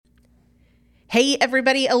Hey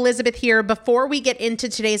everybody, Elizabeth here. Before we get into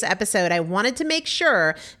today's episode, I wanted to make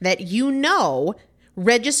sure that you know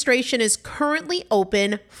registration is currently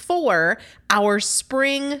open for our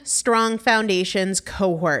Spring Strong Foundations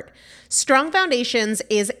cohort. Strong Foundations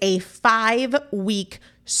is a 5-week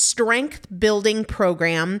strength building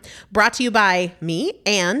program brought to you by me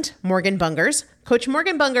and Morgan Bungers. Coach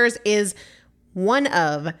Morgan Bungers is one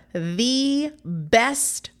of the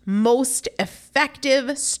best, most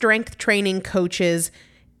effective strength training coaches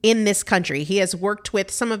in this country. He has worked with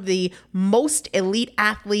some of the most elite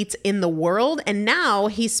athletes in the world, and now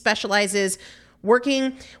he specializes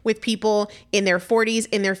working with people in their 40s,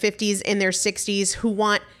 in their 50s, in their 60s who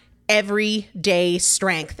want everyday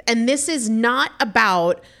strength. And this is not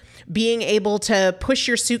about being able to push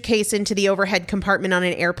your suitcase into the overhead compartment on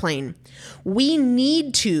an airplane. We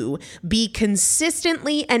need to be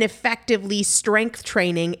consistently and effectively strength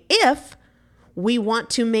training if we want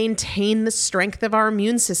to maintain the strength of our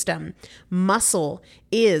immune system. Muscle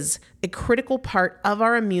is a critical part of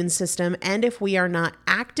our immune system, and if we are not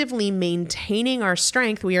actively maintaining our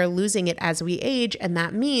strength, we are losing it as we age, and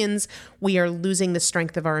that means we are losing the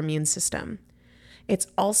strength of our immune system. It's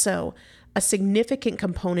also a significant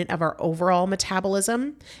component of our overall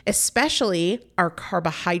metabolism, especially our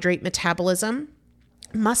carbohydrate metabolism.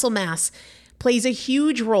 Muscle mass plays a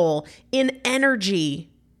huge role in energy,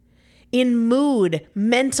 in mood,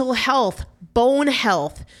 mental health, bone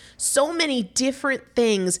health, so many different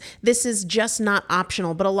things. This is just not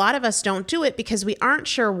optional, but a lot of us don't do it because we aren't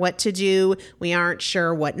sure what to do. We aren't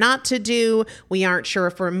sure what not to do. We aren't sure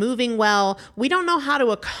if we're moving well. We don't know how to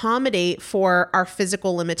accommodate for our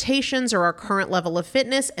physical limitations or our current level of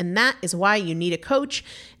fitness, and that is why you need a coach,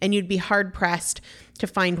 and you'd be hard-pressed to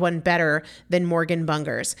find one better than Morgan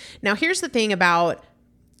Bungers. Now, here's the thing about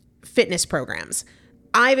fitness programs.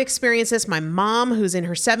 I've experienced this. My mom, who's in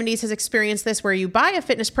her 70s, has experienced this, where you buy a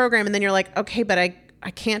fitness program and then you're like, okay, but I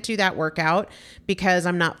can't do that workout because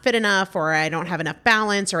I'm not fit enough, or I don't have enough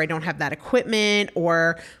balance, or I don't have that equipment,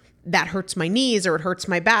 or that hurts my knees, or it hurts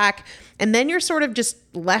my back. And then you're sort of just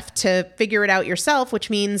left to figure it out yourself, which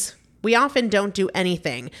means we often don't do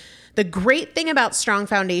anything. The great thing about Strong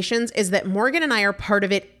Foundations is that Morgan and I are part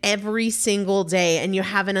of it every single day, and you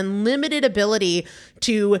have an unlimited ability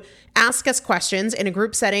to ask us questions in a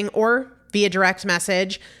group setting or via direct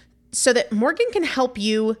message so that Morgan can help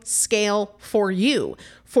you scale for you,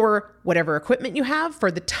 for whatever equipment you have, for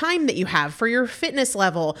the time that you have, for your fitness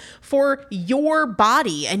level, for your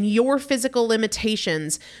body and your physical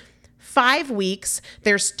limitations. 5 weeks,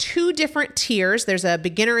 there's 2 different tiers. There's a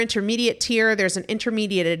beginner intermediate tier. There's an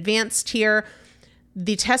intermediate advanced tier.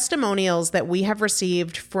 The testimonials that we have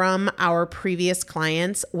received from our previous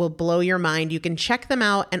clients will blow your mind. You can check them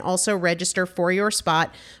out and also register for your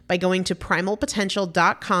spot by going to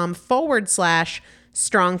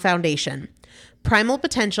primalpotential.com/strong foundation.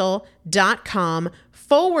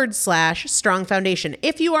 primalpotential.com/strong foundation.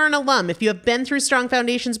 If you are an alum, if you have been through Strong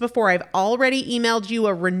Foundations before, I've already emailed you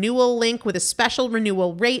a renewal link with a special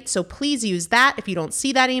renewal rate, so please use that. If you don't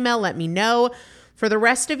see that email, let me know. For the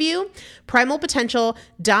rest of you,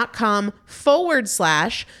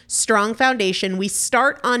 primalpotential.com/strong foundation. We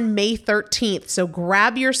start on May 13th, so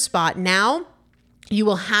grab your spot now. You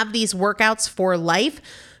will have these workouts for life.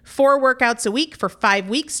 4 workouts a week for 5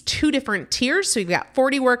 weeks, 2 different tiers. So you've got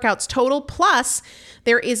 40 workouts total. Plus,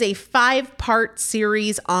 there is a 5-part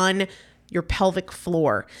series on your pelvic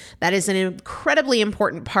floor. That is an incredibly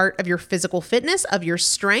important part of your physical fitness, of your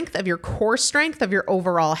strength, of your core strength, of your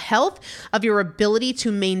overall health, of your ability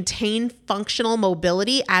to maintain functional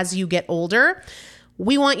mobility as you get older.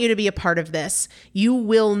 We want you to be a part of this. You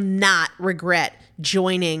will not regret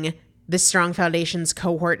joining the Strong Foundations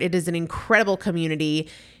cohort. It is an incredible community.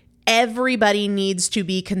 Everybody needs to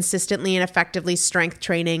be consistently and effectively strength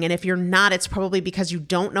training. And if you're not, it's probably because you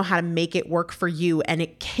don't know how to make it work for you. And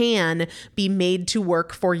it can be made to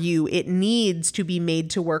work for you. It needs to be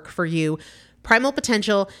made to work for you.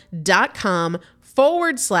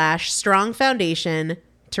 primalpotential.com/strong foundation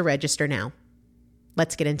to register now.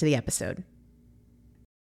 Let's get into the episode.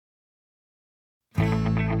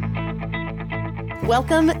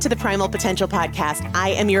 Welcome to the Primal Potential Podcast.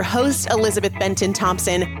 I am your host, Elizabeth Benton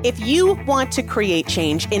Thompson. If you want to create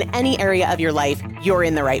change in any area of your life, you're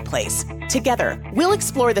in the right place. Together, we'll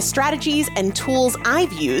explore the strategies and tools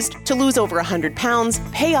I've used to lose over 100 pounds,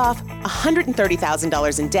 pay off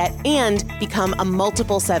 $130,000 in debt, and become a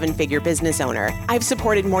multiple seven-figure business owner. I've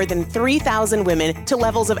supported more than 3,000 women to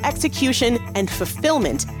levels of execution and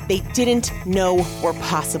fulfillment they didn't know were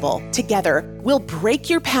possible. Together, we'll break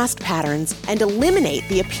your past patterns and eliminate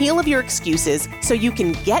the appeal of your excuses so you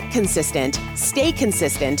can get consistent, stay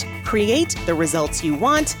consistent, create the results you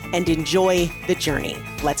want, and enjoy the journey.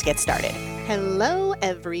 Let's get started. Hello,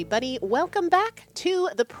 everybody. Welcome back to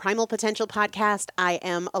the Primal Potential Podcast. I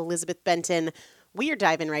am Elizabeth Benton. We are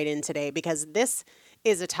diving right in today because this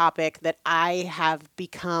is a topic that I have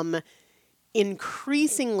become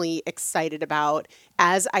increasingly excited about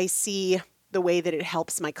as I see the way that it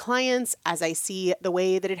helps my clients, as I see the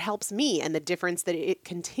way that it helps me and the difference that it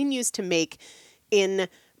continues to make in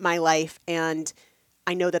my life. And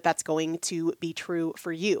I know that that's going to be true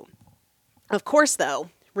for you. Of course, though,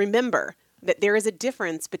 remember that there is a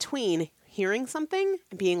difference between hearing something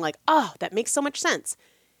and being like, oh, that makes so much sense,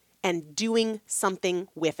 and doing something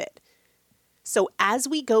with it. So as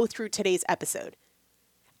we go through today's episode,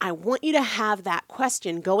 I want you to have that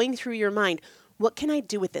question going through your mind. What can I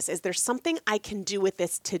do with this? Is there something I can do with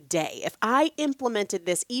this today? If I implemented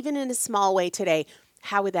this even in a small way today,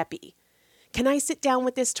 how would that be? Can I sit down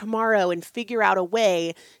with this tomorrow and figure out a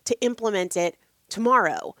way to implement it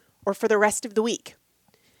tomorrow or for the rest of the week?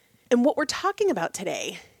 And what we're talking about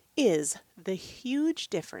today is the huge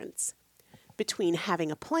difference between having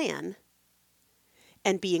a plan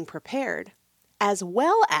and being prepared, as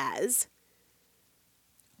well as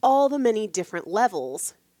all the many different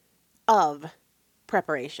levels of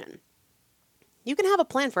preparation. You can have a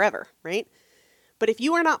plan forever, right? But if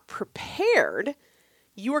you are not prepared,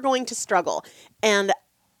 you are going to struggle. And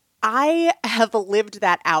I have lived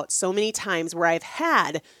that out so many times where I've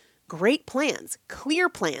had great plans, clear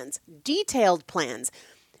plans, detailed plans,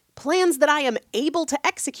 plans that I am able to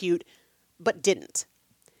execute, but didn't.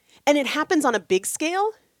 And it happens on a big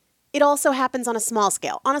scale. It also happens on a small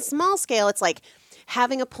scale. On a small scale, it's like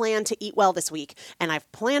having a plan to eat well this week, and I've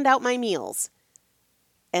planned out my meals,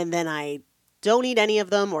 and then I don't eat any of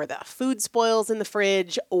them, or the food spoils in the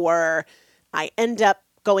fridge, or I end up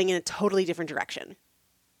going in a totally different direction.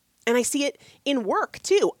 And I see it in work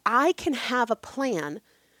too. I can have a plan,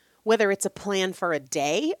 whether it's a plan for a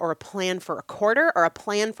day or a plan for a quarter or a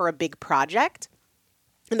plan for a big project.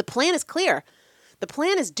 And the plan is clear. The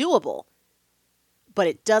plan is doable, but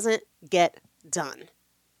it doesn't get done.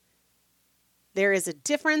 There is a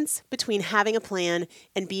difference between having a plan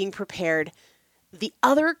and being prepared. The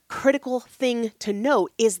other critical thing to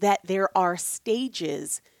note is that there are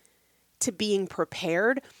stages to being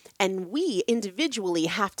prepared, and we individually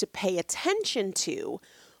have to pay attention to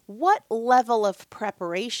what level of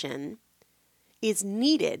preparation is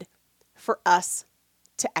needed for us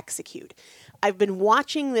to execute. I've been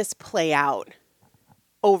watching this play out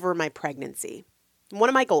over my pregnancy. One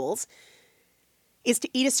of my goals is to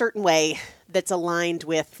eat a certain way that's aligned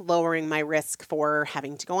with lowering my risk for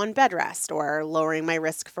having to go on bed rest, or lowering my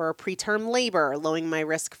risk for preterm labor, or lowering my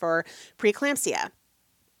risk for preeclampsia.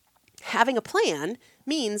 Having a plan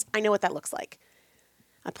means I know what that looks like.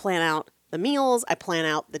 I plan out the meals, I plan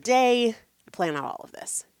out the day, I plan out all of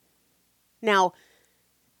this. Now,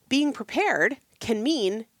 being prepared can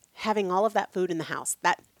mean having all of that food in the house.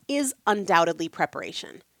 That is undoubtedly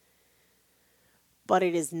preparation. But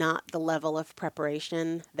it is not the level of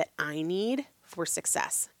preparation that I need for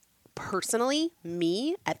success. Personally,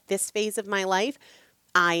 me, at this phase of my life,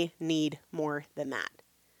 I need more than that.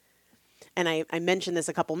 And I mentioned this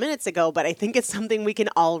a couple minutes ago, but I think it's something we can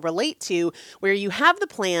all relate to, where you have the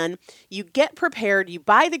plan, you get prepared, you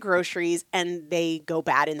buy the groceries, and they go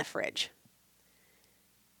bad in the fridge.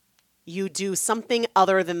 You do something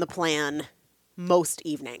other than the plan most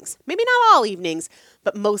evenings. Maybe not all evenings,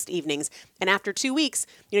 but most evenings. And after 2 weeks,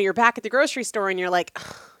 you're back at the grocery store and you're like,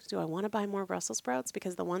 do I want to buy more Brussels sprouts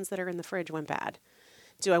because the ones that are in the fridge went bad?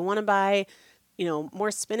 Do I want to buy more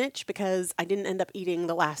spinach because I didn't end up eating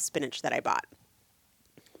the last spinach that I bought?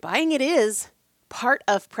 Buying it is part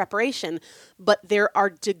of preparation, but there are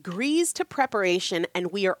degrees to preparation,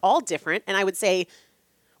 and we are all different. And I would say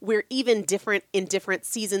we're even different in different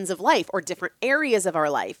seasons of life or different areas of our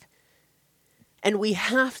life. And we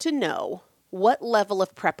have to know what level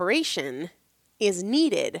of preparation is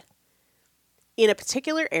needed in a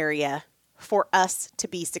particular area for us to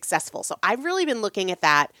be successful. So I've really been looking at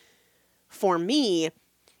that for me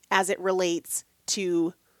as it relates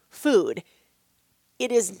to food. It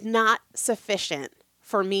is not sufficient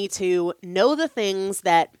for me to know the things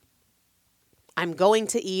that I'm going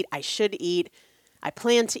to eat, I should eat, I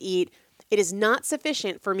plan to eat, It is not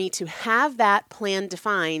sufficient for me to have that plan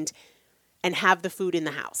defined and have the food in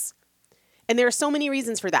the house. And there are so many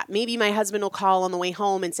reasons for that. Maybe my husband will call on the way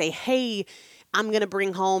home and say, hey, I'm going to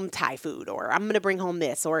bring home Thai food, or I'm going to bring home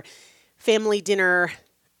this, or family dinner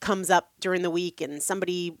comes up during the week and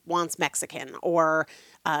somebody wants Mexican, or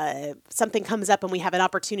something comes up and we have an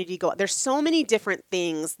opportunity to go. There's so many different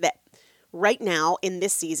things that right now in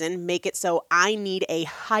this season make it so I need a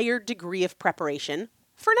higher degree of preparation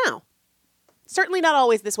for now. Certainly not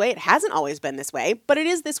always this way. It hasn't always been this way, but it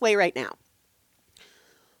is this way right now.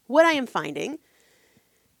 What I am finding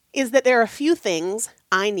is that there are a few things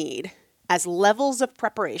I need as levels of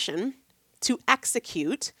preparation to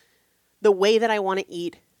execute the way that I want to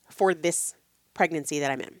eat for this pregnancy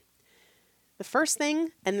that I'm in. The first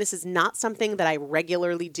thing, and this is not something that I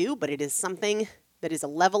regularly do, but it is something that is a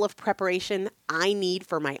level of preparation I need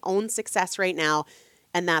for my own success right now,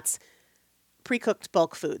 and that's pre-cooked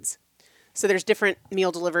bulk foods. So there's different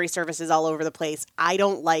meal delivery services all over the place. I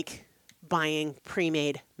don't like buying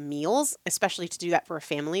pre-made meals, especially to do that for a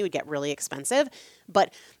family would get really expensive.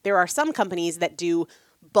 But there are some companies that do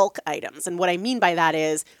bulk items. And what I mean by that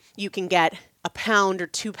is you can get a pound or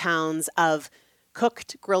 2 pounds of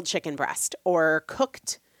cooked grilled chicken breast, or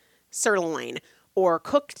cooked sirloin, or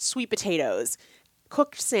cooked sweet potatoes,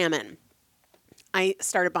 cooked salmon. I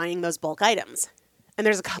started buying those bulk items. And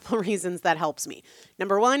there's a couple of reasons that helps me.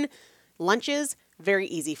 Number one, lunches, very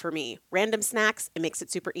easy for me. Random snacks, it makes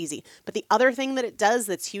it super easy. But the other thing that it does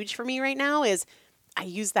that's huge for me right now is I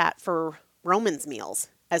use that for Roman's meals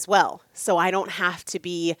as well. So I don't have to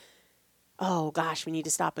be, oh gosh, we need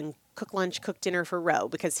to stop and cook lunch, cook dinner for Ro,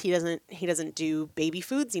 because he doesn't do baby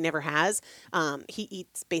foods. He never has. He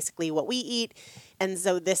eats basically what we eat. And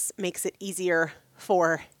so this makes it easier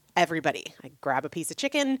for everybody. I grab a piece of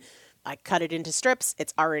chicken, I cut it into strips.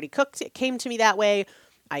 It's already cooked. It came to me that way.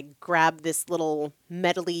 I grab this little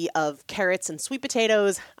medley of carrots and sweet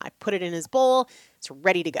potatoes. I put it in his bowl. It's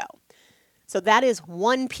ready to go. So that is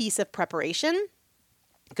one piece of preparation.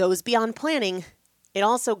 Goes beyond planning. It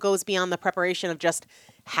also goes beyond the preparation of just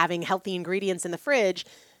having healthy ingredients in the fridge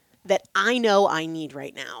that I know I need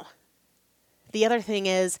right now. The other thing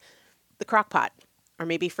is the crock pot, or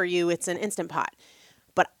maybe for you it's an Instant Pot.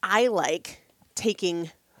 But I like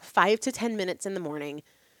taking 5 to 10 minutes in the morning,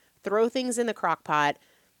 throw things in the crock pot.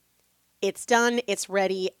 It's done, it's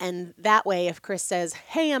ready, and that way if Chris says,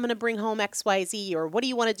 hey, I'm going to bring home XYZ, or what do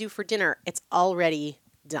you want to do for dinner? It's already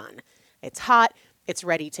done. It's hot, it's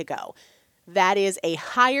ready to go. That is a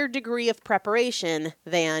higher degree of preparation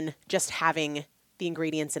than just having the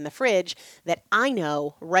ingredients in the fridge that I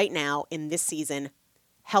know right now in this season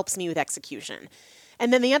helps me with execution.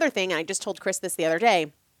 And then the other thing, I just told Chris this the other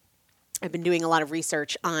day, I've been doing a lot of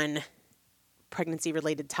research on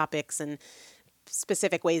pregnancy-related topics and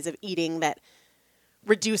specific ways of eating that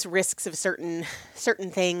reduce risks of certain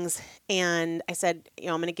things. And I said,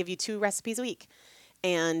 I'm going to give you 2 recipes a week,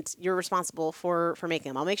 and you're responsible for making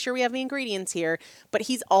them. I'll make sure we have the ingredients here. But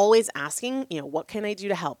he's always asking, what can I do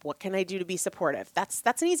to help? What can I do to be supportive? That's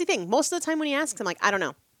an easy thing. Most of the time when he asks, I'm like, I don't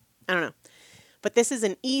know. But this is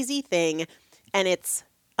an easy thing, and it's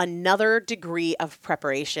another degree of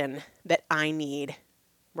preparation that I need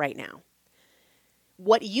right now.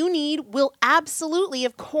 What you need will absolutely,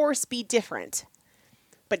 of course, be different.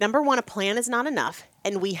 But number one, a plan is not enough,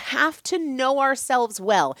 and we have to know ourselves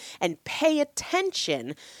well and pay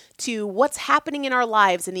attention to what's happening in our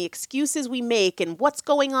lives and the excuses we make and what's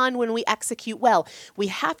going on when we execute well. We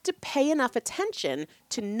have to pay enough attention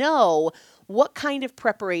to know what kind of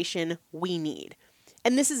preparation we need.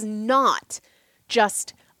 And this is not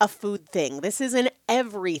just a food thing. This is an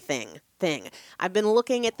everything thing. I've been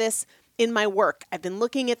looking at this in my work. I've been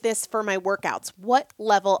looking at this for my workouts. What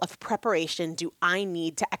level of preparation do I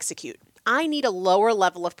need to execute? I need a lower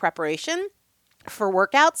level of preparation for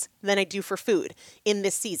workouts than I do for food in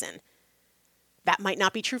this season. That might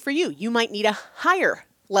not be true for you. You might need a higher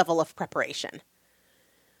level of preparation.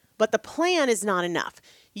 But the plan is not enough.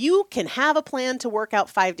 You can have a plan to work out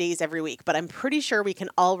 5 days every week, but I'm pretty sure we can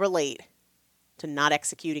all relate to not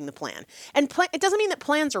executing the plan. And it doesn't mean that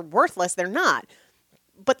plans are worthless. They're not.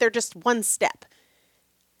 But they're just one step.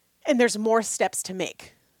 And there's more steps to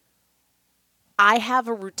make. I have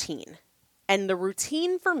a routine. And the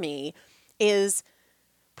routine for me is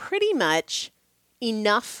pretty much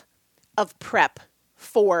enough of prep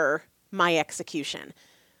for my execution.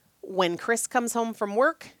 When Chris comes home from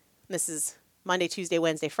work, this is Monday, Tuesday,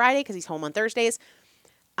 Wednesday, Friday, because he's home on Thursdays,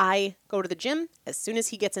 I go to the gym as soon as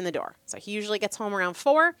he gets in the door. So he usually gets home around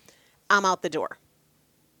 4. I'm out the door.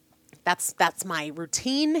 That's my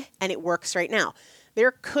routine, and it works right now.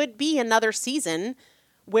 There could be another season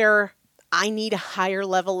where I need a higher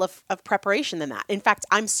level of preparation than that. In fact,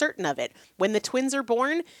 I'm certain of it. When the twins are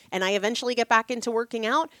born and I eventually get back into working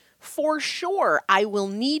out, for sure, I will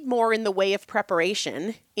need more in the way of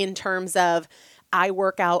preparation in terms of I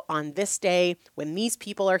work out on this day when these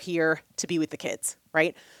people are here to be with the kids,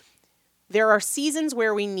 right? There are seasons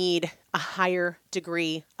where we need a higher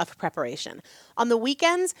degree of preparation. On the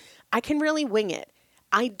weekends, I can really wing it.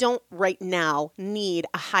 I don't right now need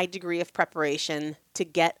a high degree of preparation to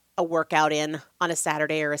get a workout in on a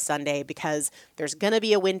Saturday or a Sunday because there's going to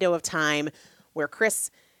be a window of time where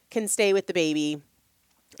Chris can stay with the baby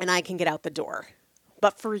and I can get out the door.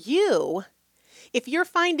 But for you, if you're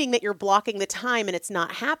finding that you're blocking the time and it's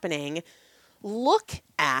not happening, look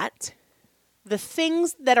at the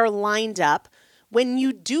things that are lined up when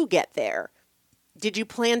you do get there. Did you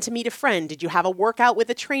plan to meet a friend? Did you have a workout with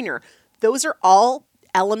a trainer? Those are all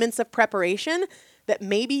elements of preparation that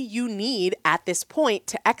maybe you need at this point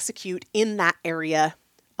to execute in that area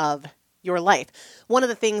of your life. One of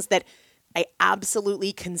the things that I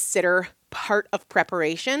absolutely consider part of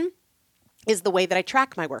preparation is the way that I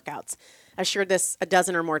track my workouts. I've shared this a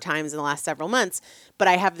dozen or more times in the last several months, but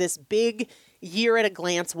I have this big year at a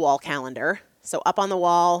glance wall calendar. So up on the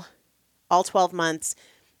wall, all 12 months,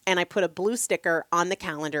 and I put a blue sticker on the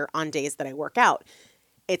calendar on days that I work out.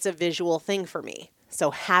 It's a visual thing for me.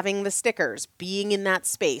 So having the stickers, being in that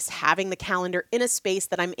space, having the calendar in a space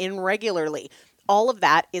that I'm in regularly, all of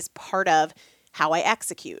that is part of how I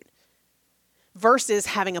execute versus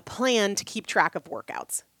having a plan to keep track of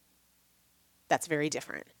workouts. That's very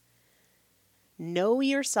different. Know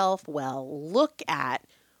yourself well. Look at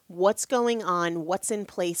what's going on, what's in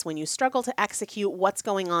place when you struggle to execute, what's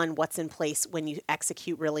going on, what's in place when you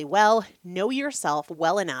execute really well. Know yourself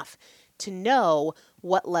well enough to know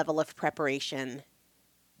what level of preparation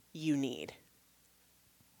you need.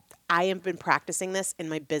 I have been practicing this in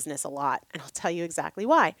my business a lot, and I'll tell you exactly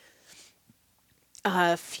why.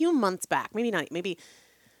 A few months back, maybe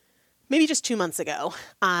just 2 months ago,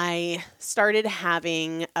 I started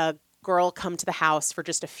having a girl come to the house for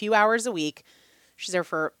just a few hours a week. She's there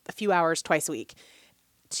for a few hours twice a week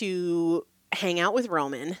to hang out with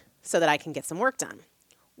Roman so that I can get some work done.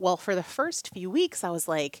 Well, for the first few weeks, I was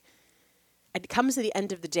like, I'd come to the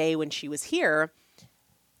end of the day when she was here,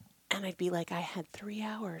 and I'd be like, I had 3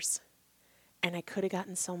 hours, and I could have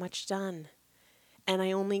gotten so much done. And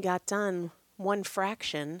I only got done one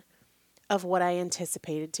fraction of what I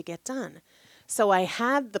anticipated to get done. So I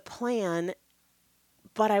had the plan,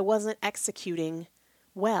 but I wasn't executing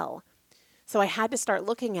well. So I had to start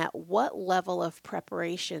looking at what level of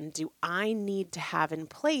preparation do I need to have in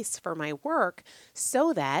place for my work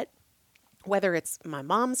so that whether it's my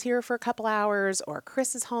mom's here for a couple hours or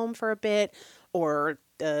Chris is home for a bit or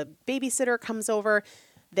the babysitter comes over,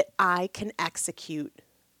 that I can execute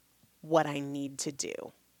what I need to do.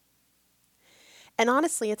 And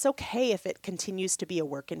honestly, it's okay if it continues to be a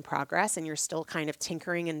work in progress and you're still kind of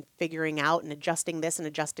tinkering and figuring out and adjusting this and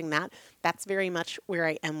adjusting that. That's very much where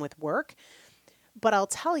I am with work. But I'll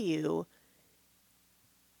tell you,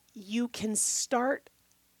 you can start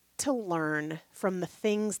to learn from the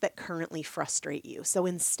things that currently frustrate you. So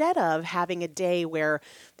instead of having a day where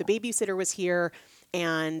the babysitter was here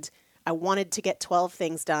and I wanted to get 12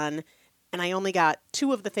 things done and I only got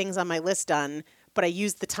 2 of the things on my list done, but I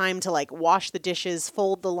used the time to wash the dishes,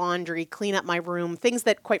 fold the laundry, clean up my room, things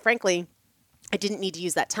that quite frankly, I didn't need to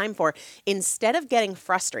use that time for. Instead of getting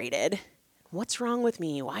frustrated, what's wrong with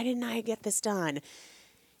me? Why didn't I get this done?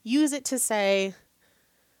 Use it to say,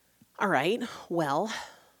 all right, well,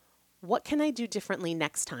 what can I do differently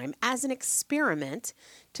next time as an experiment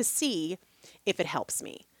to see if it helps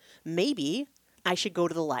me? Maybe I should go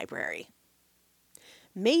to the library.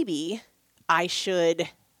 Maybe I should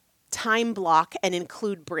time block and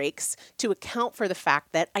include breaks to account for the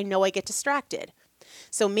fact that I know I get distracted.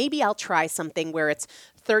 So maybe I'll try something where it's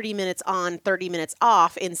 30 minutes on, 30 minutes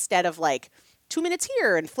off instead of 2 minutes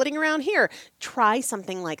here and flitting around here. Try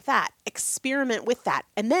something like that. Experiment with that.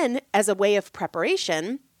 And then as a way of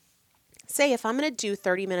preparation, say if I'm going to do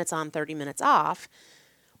 30 minutes on, 30 minutes off,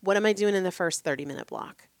 what am I doing in the first 30-minute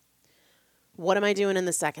block? What am I doing in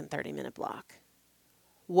the second 30-minute block?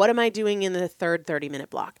 What am I doing in the third 30-minute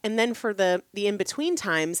block? And then for the in-between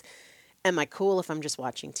times, am I cool if I'm just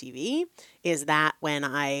watching TV? Is that when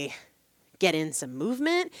I get in some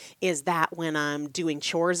movement? Is that when I'm doing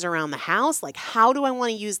chores around the house? How do I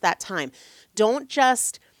want to use that time?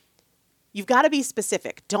 You've got to be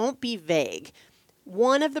specific. Don't be vague.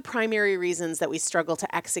 One of the primary reasons that we struggle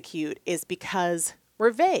to execute is because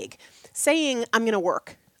we're vague. Saying, I'm going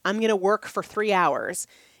to work for 3 hours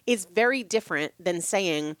is very different than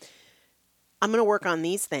saying, I'm going to work on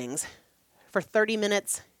these things for 30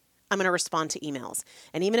 minutes, I'm going to respond to emails.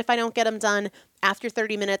 And even if I don't get them done after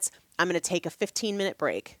 30 minutes, I'm going to take a 15-minute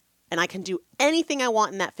break. And I can do anything I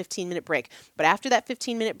want in that 15-minute break. But after that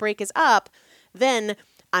 15-minute break is up, then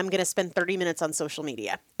I'm going to spend 30 minutes on social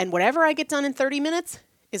media. And whatever I get done in 30 minutes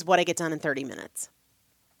is what I get done in 30 minutes.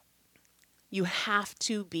 You have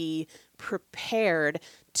to be prepared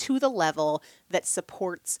to the level that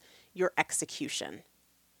supports your execution.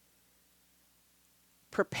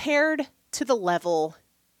 Prepared to the level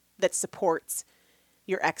that supports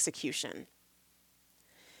your execution.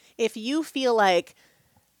 If you feel like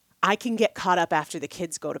I can get caught up after the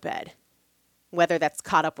kids go to bed, whether that's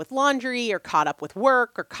caught up with laundry or caught up with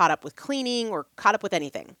work or caught up with cleaning or caught up with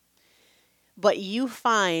anything, but you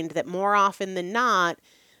find that more often than not,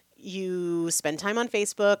 you spend time on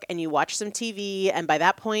Facebook and you watch some TV, and by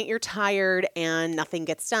that point you're tired and nothing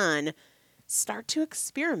gets done, start to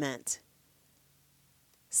experiment.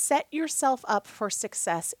 Set yourself up for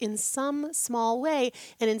success in some small way,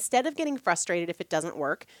 and instead of getting frustrated if it doesn't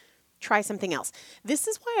work, try something else. This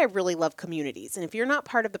is why I really love communities. And if you're not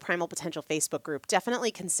part of the Primal Potential Facebook group,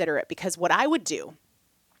 definitely consider it, because what I would do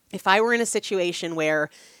if I were in a situation where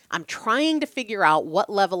I'm trying to figure out what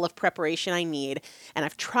level of preparation I need, and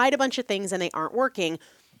I've tried a bunch of things and they aren't working,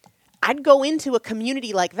 I'd go into a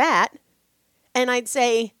community like that and I'd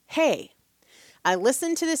say, hey, I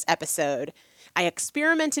listened to this episode. I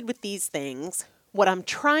experimented with these things. What I'm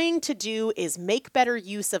trying to do is make better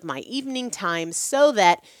use of my evening time so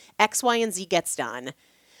that X, Y, and Z gets done.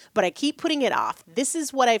 But I keep putting it off. This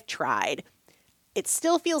is what I've tried. It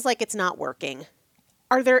still feels like it's not working.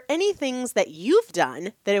 Are there any things that you've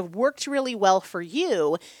done that have worked really well for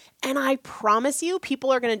you? And I promise you,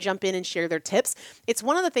 people are going to jump in and share their tips. It's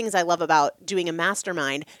one of the things I love about doing a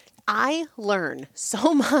mastermind. I learn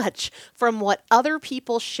so much from what other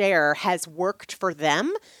people share has worked for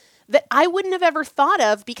them that I wouldn't have ever thought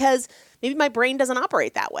of, because maybe my brain doesn't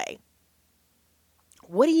operate that way.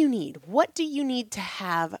 What do you need? What do you need to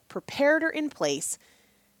have prepared or in place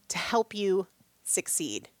to help you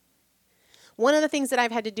succeed? One of the things that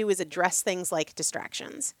I've had to do is address things like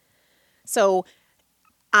distractions. So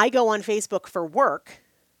I go on Facebook for work,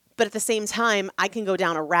 but at the same time, I can go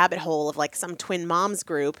down a rabbit hole of like some twin moms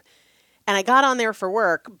group. And I got on there for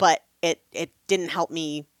work, but it didn't help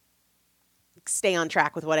me stay on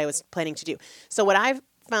track with what I was planning to do. So what I've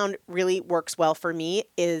found really works well for me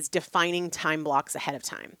is defining time blocks ahead of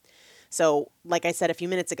time. So like I said a few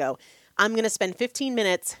minutes ago, I'm going to spend 15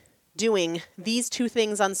 minutes doing these two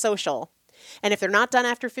things on social. And if they're not done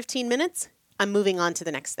after 15 minutes, I'm moving on to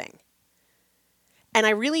the next thing. And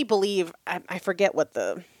I really believe, I forget what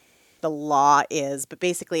the law is, but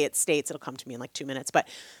basically it states, it'll come to me in like 2 minutes, but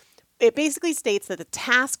it basically states that the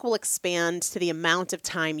task will expand to the amount of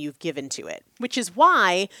time you've given to it, which is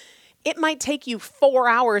why it might take you 4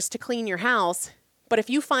 hours to clean your house. But if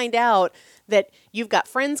you find out that you've got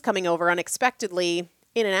friends coming over unexpectedly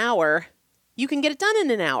in an hour, you can get it done in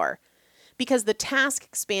an hour, because the task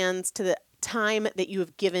expands to the time that you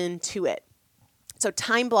have given to it. So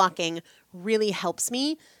time blocking really helps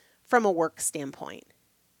me from a work standpoint.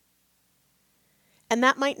 And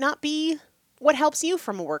that might not be what helps you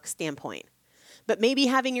from a work standpoint, but maybe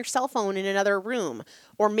having your cell phone in another room,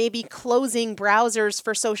 or maybe closing browsers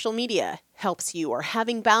for social media helps you, or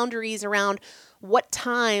having boundaries around what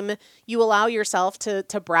time you allow yourself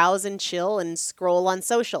to browse and chill and scroll on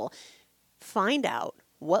social. Find out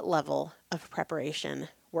what level of preparation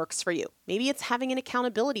works for you. Maybe it's having an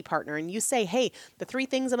accountability partner and you say, hey, the 3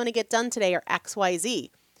 things I'm going to get done today are X, Y,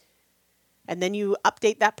 Z. And then you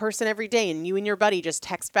update that person every day, and you and your buddy just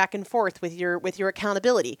text back and forth with your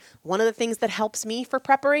accountability. One of the things that helps me for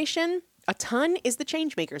preparation a ton is the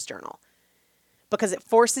Changemakers Journal, because it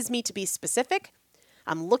forces me to be specific.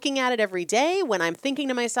 I'm looking at it every day when I'm thinking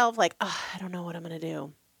to myself like, I don't know what I'm going to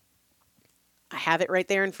do. I have it right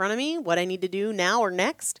there in front of me, what I need to do now or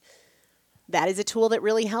next. That is a tool that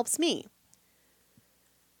really helps me.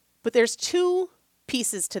 But there's 2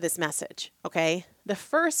 pieces to this message, okay? The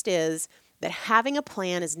first is that having a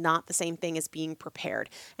plan is not the same thing as being prepared.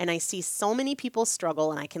 And I see so many people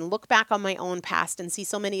struggle, and I can look back on my own past and see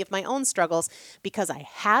so many of my own struggles because I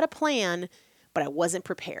had a plan, but I wasn't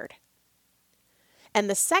prepared. And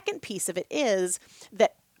the second piece of it is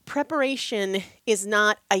that preparation is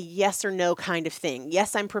not a yes or no kind of thing.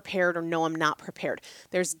 Yes, I'm prepared, or no, I'm not prepared.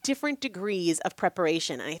 There's different degrees of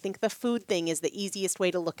preparation. And I think the food thing is the easiest way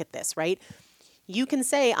to look at this, right? You can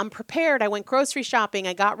say, I'm prepared. I went grocery shopping.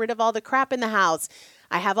 I got rid of all the crap in the house.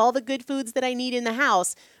 I have all the good foods that I need in the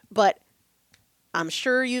house. But I'm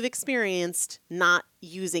sure you've experienced not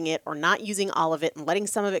using it, or not using all of it and letting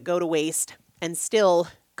some of it go to waste, and still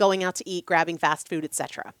going out to eat, grabbing fast food,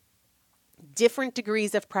 etc. Different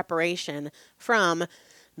degrees of preparation, from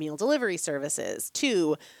meal delivery services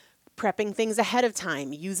to prepping things ahead of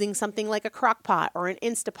time, using something like a crock pot or an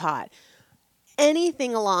Instapot.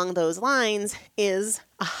 Anything along those lines is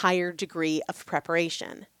a higher degree of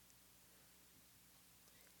preparation.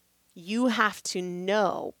 You have to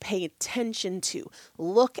know, pay attention to,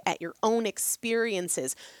 look at your own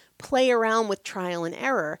experiences, play around with trial and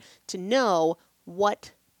error to know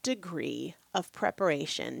what degree of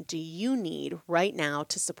preparation do you need right now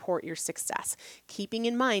to support your success, keeping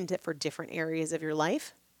in mind that for different areas of your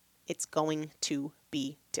life, it's going to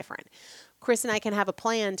be different. Chris and I can have a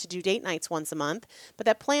plan to do date nights once a month, but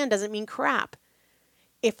that plan doesn't mean crap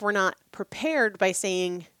if we're not prepared by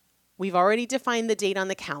saying, we've already defined the date on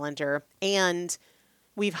the calendar and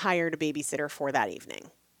we've hired a babysitter for that evening.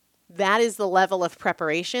 That is the level of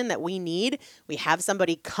preparation that we need. We have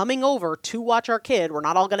somebody coming over to watch our kid. We're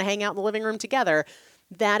not all going to hang out in the living room together.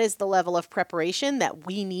 That is the level of preparation that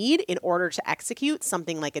we need in order to execute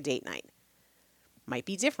something like a date night. Might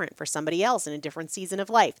be different for somebody else in a different season of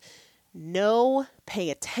life. Know, pay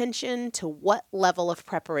attention to what level of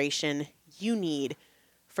preparation you need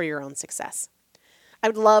for your own success. I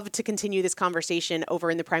would love to continue this conversation over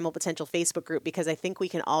in the Primal Potential Facebook group because I think we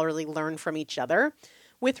can all really learn from each other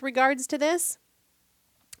with regards to this.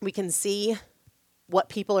 We can see what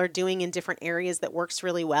people are doing in different areas that works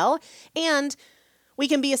really well, and we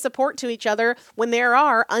can be a support to each other when there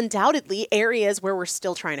are undoubtedly areas where we're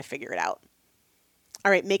still trying to figure it out.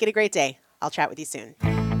 All right, make it a great day. I'll chat with you soon.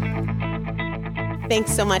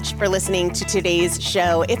 Thanks so much for listening to today's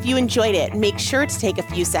show. If you enjoyed it, make sure to take a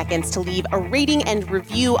few seconds to leave a rating and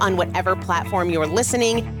review on whatever platform you're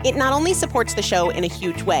listening. It not only supports the show in a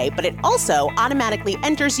huge way, but it also automatically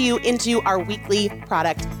enters you into our weekly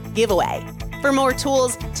product giveaway. For more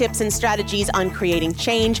tools, tips, and strategies on creating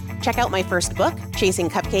change, check out my first book, Chasing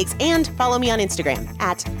Cupcakes, and follow me on Instagram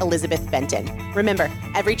 @ElizabethBenton. Remember,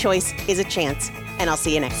 every choice is a chance, and I'll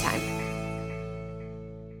see you next time.